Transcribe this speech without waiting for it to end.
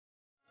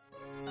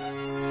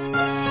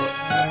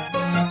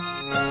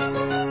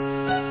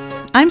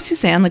I'm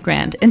Suzanne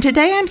LeGrand, and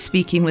today I'm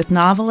speaking with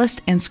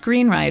novelist and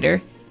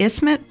screenwriter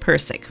Ismet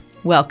Persic.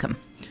 Welcome.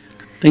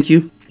 Thank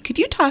you. Could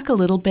you talk a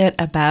little bit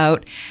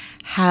about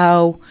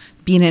how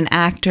being an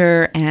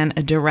actor and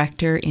a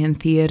director in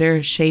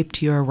theater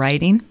shaped your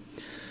writing?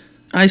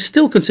 I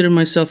still consider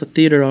myself a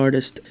theater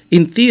artist.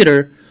 In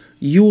theater,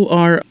 you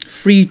are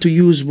free to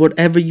use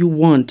whatever you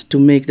want to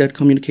make that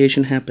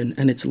communication happen,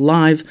 and it's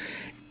live.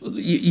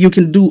 You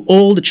can do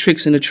all the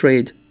tricks in the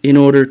trade in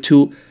order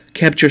to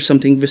capture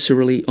something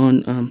viscerally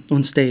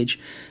on stage.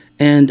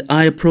 And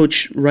I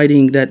approach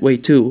writing that way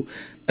too.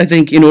 I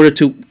think in order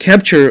to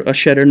capture a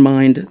shattered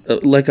mind,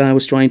 like I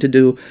was trying to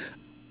do,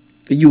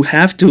 you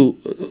have to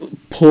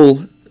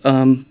pull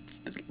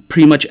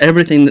pretty much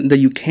everything that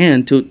you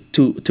can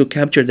to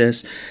capture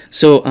this.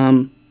 So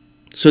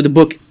the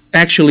book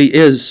actually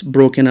is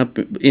broken up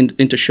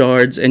into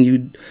shards,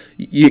 and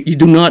you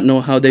do not know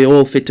how they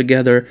all fit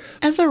together.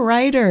 As a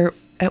writer,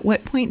 at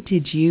what point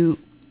did you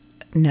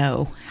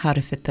know how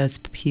to fit those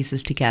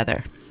pieces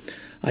together?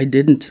 I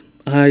didn't.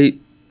 I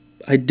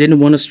didn't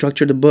want to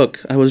structure the book.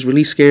 I was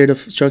really scared of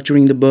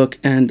structuring the book,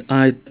 and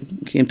I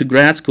came to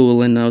grad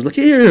school, and I was like,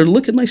 here,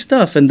 look at my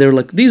stuff. And they're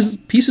like, these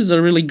pieces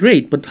are really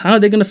great, but how are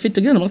they going to fit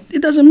together? I'm like,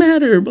 it doesn't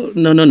matter.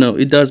 No,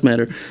 it does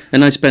matter.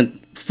 And I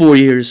spent 4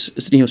 years,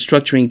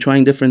 structuring,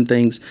 trying different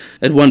things.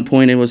 At one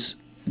point, it was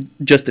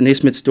just an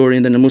Ismet story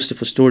and then a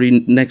Mustafa story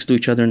next to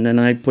each other, and then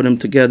I put them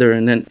together,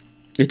 and then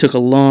it took a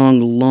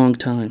long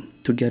time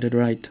to get it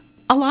right.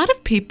 A lot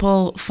of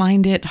people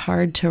find it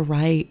hard to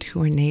write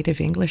who are native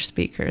English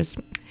speakers.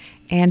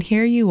 And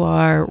here you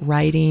are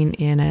writing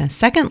in a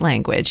second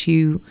language.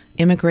 You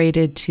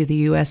immigrated to the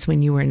U.S.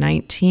 when you were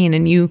 19,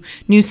 and you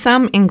knew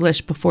some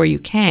English before you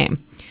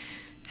came.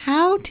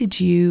 How did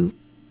you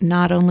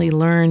not only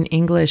learn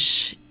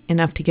English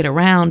enough to get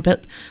around,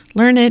 but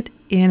learn it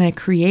in a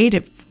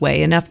creative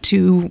way, enough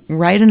to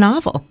write a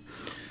novel?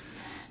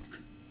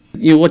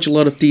 You watch a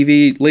lot of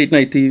TV, late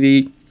night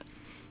TV,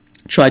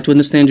 try to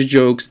understand the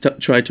jokes,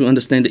 try to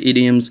understand the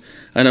idioms.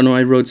 I don't know,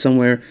 I wrote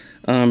somewhere,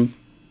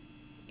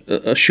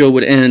 a show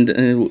would end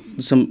and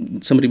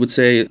somebody would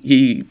say,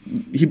 he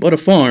bought a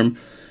farm.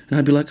 And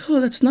I'd be like, oh,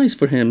 that's nice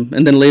for him.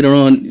 And then later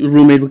on, a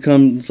roommate would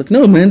come, it's like,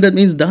 no, man, that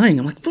means dying.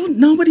 I'm like, well,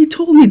 nobody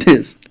told me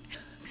this.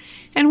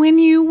 And when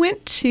you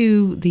went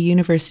to the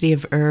University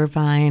of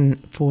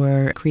Irvine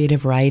for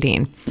creative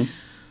writing,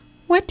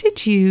 what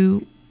did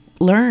you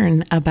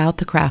learn about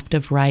the craft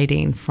of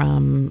writing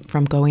from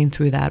going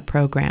through that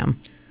program?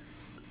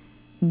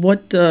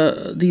 What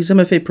these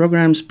MFA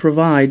programs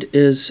provide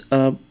is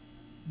a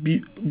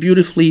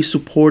beautifully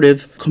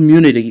supportive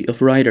community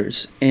of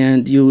writers,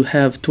 and you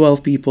have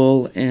 12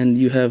 people, and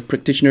you have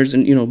practitioners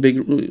and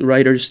big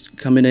writers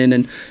coming in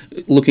and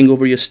looking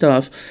over your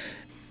stuff.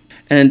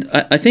 And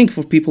I think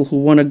for people who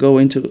want to go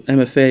into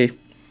MFA,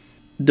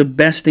 the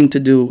best thing to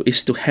do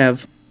is to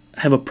have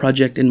a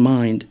project in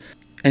mind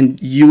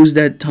and use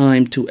that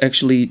time to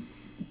actually,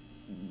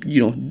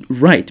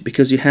 write,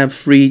 because you have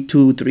free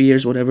 2-3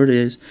 years, whatever it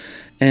is,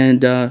 and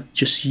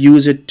just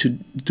use it to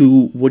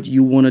do what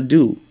you want to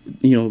do.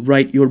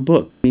 Write your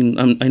book. I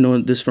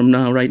know this from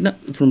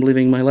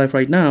living my life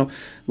right now,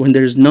 when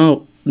there's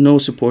no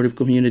supportive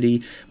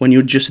community, when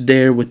you're just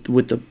there with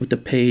the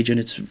page,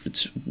 and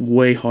it's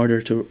way harder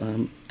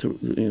to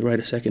write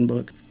a second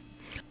book.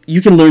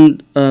 You can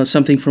learn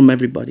something from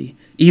everybody.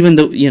 Even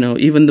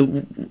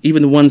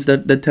the ones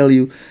that tell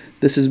you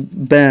this is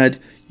bad,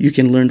 you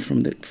can learn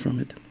from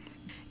it.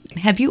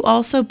 Have you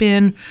also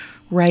been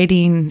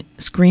writing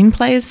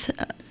screenplays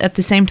at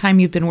the same time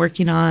you've been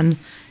working on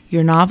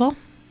your novel?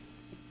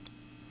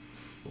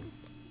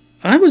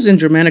 I was in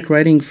dramatic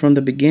writing from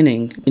the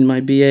beginning. In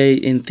my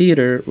BA in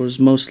theater, was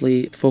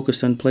mostly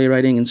focused on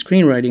playwriting and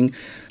screenwriting.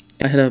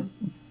 I had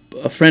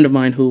a friend of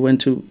mine who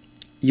went to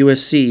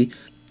USC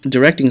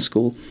directing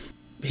school.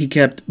 He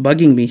kept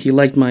bugging me. He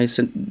liked my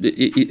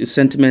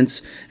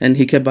sentiments, and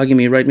he kept bugging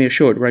me, write me a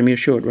short.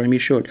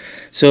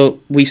 So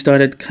we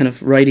started kind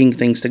of writing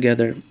things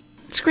together.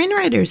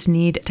 Screenwriters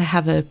need to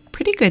have a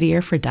pretty good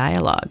ear for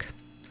dialogue.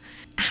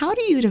 How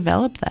do you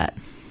develop that?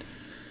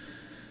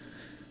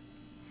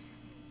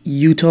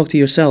 You talk to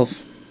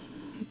yourself.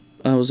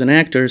 I was an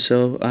actor,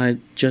 so I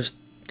just,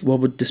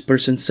 what would this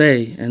person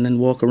say? And then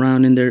walk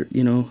around in there,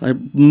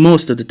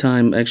 most of the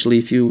time, actually,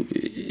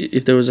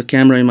 if there was a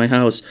camera in my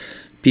house,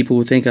 people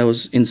would think I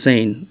was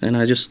insane, and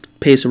I just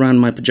pace around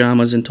in my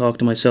pajamas and talk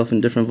to myself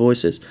in different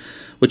voices,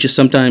 which is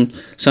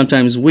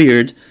sometimes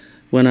weird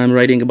when I'm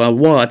writing about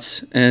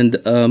Watts, and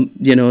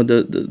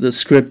the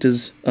script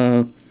is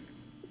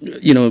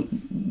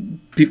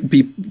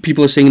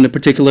people are saying in a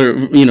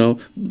particular,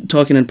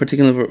 talking in a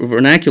particular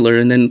vernacular,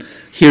 and then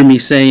hear me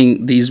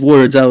saying these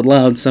words out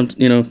loud.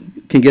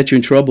 Can get you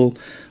in trouble,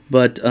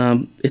 but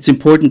it's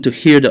important to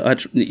hear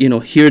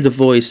the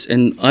voice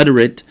and utter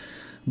it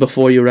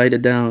before you write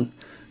it down.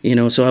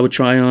 So I would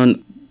try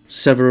on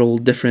several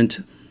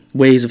different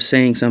ways of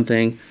saying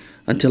something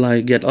until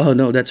I get, oh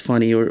no, that's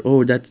funny, or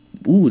oh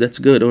that's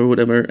good, or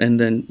whatever, and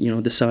then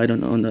decide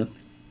on the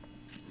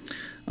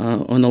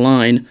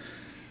line.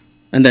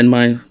 and then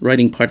my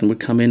writing partner would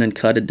come in and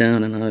cut it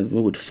down, and I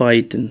would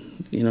fight, and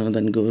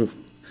then go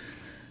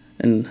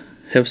and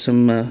have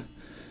some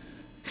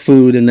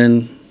food, and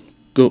then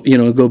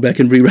go back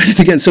and rewrite it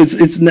again. So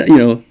it's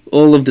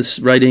all of this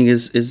writing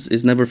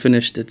is never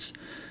finished. It's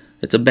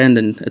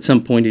abandoned. At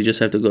some point, you just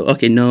have to go,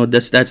 okay, no,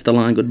 that's the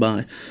line,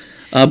 goodbye.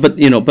 But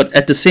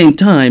at the same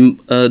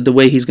time, the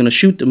way he's going to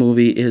shoot the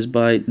movie is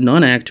by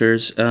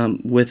non-actors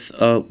with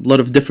a lot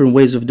of different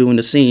ways of doing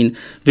the scene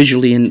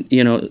visually, and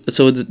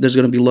so there's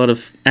going to be a lot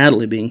of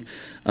ad-libbing.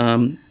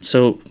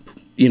 So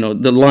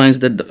the lines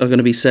that are going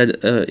to be said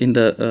in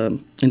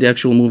the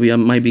actual movie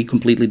might be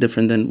completely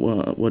different than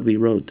what we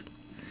wrote.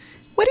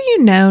 What do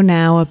you know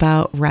now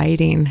about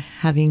writing,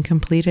 having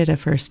completed a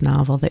first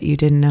novel that you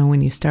didn't know when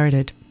you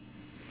started?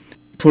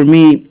 For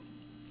me,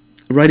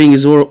 writing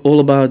is all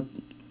about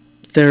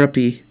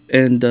therapy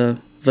and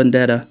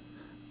vendetta,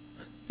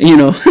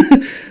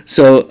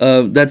 So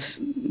that's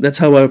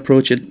how I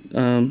approach it.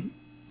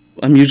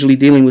 I'm usually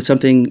dealing with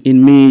something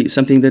in me,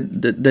 something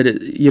that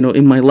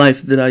in my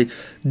life that I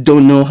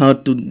don't know how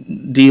to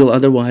deal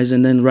otherwise,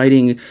 and then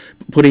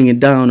putting it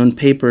down on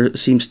paper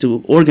seems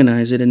to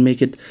organize it and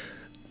make it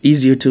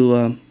easier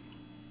to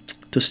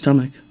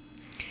stomach.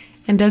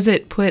 And does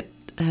it put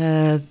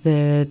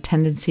the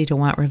tendency to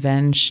want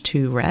revenge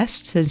to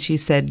rest, since you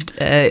said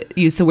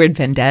use the word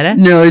vendetta?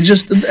 No, it's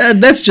just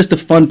that's just the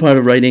fun part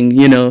of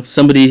writing.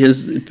 Somebody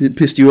has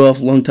pissed you off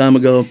a long time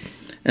ago,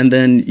 and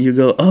then you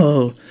go,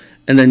 oh,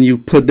 and then you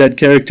put that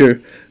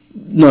character,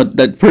 not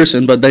that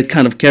person, but that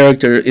kind of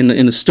character in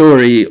the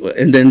story,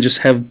 and then just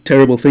have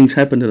terrible things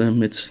happen to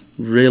them. It's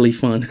really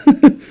fun.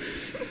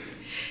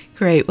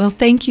 Great. Well,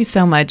 thank you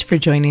so much for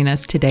joining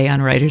us today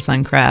on Writers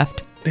on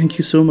Craft. Thank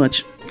you so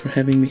much for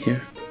having me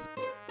here.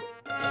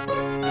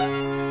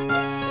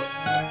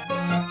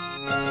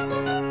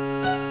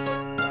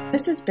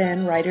 This has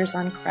been Writers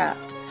on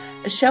Craft,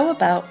 a show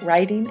about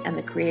writing and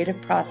the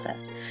creative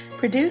process,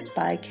 produced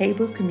by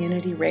KBOO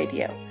Community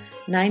Radio,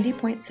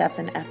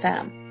 90.7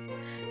 FM.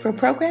 For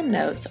program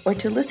notes or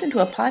to listen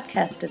to a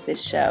podcast of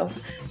this show,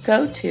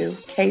 go to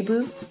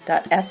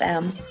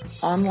kboo.fm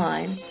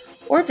online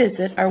or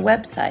visit our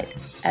website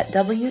at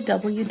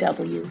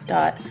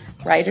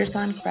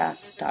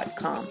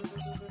www.writersoncraft.com.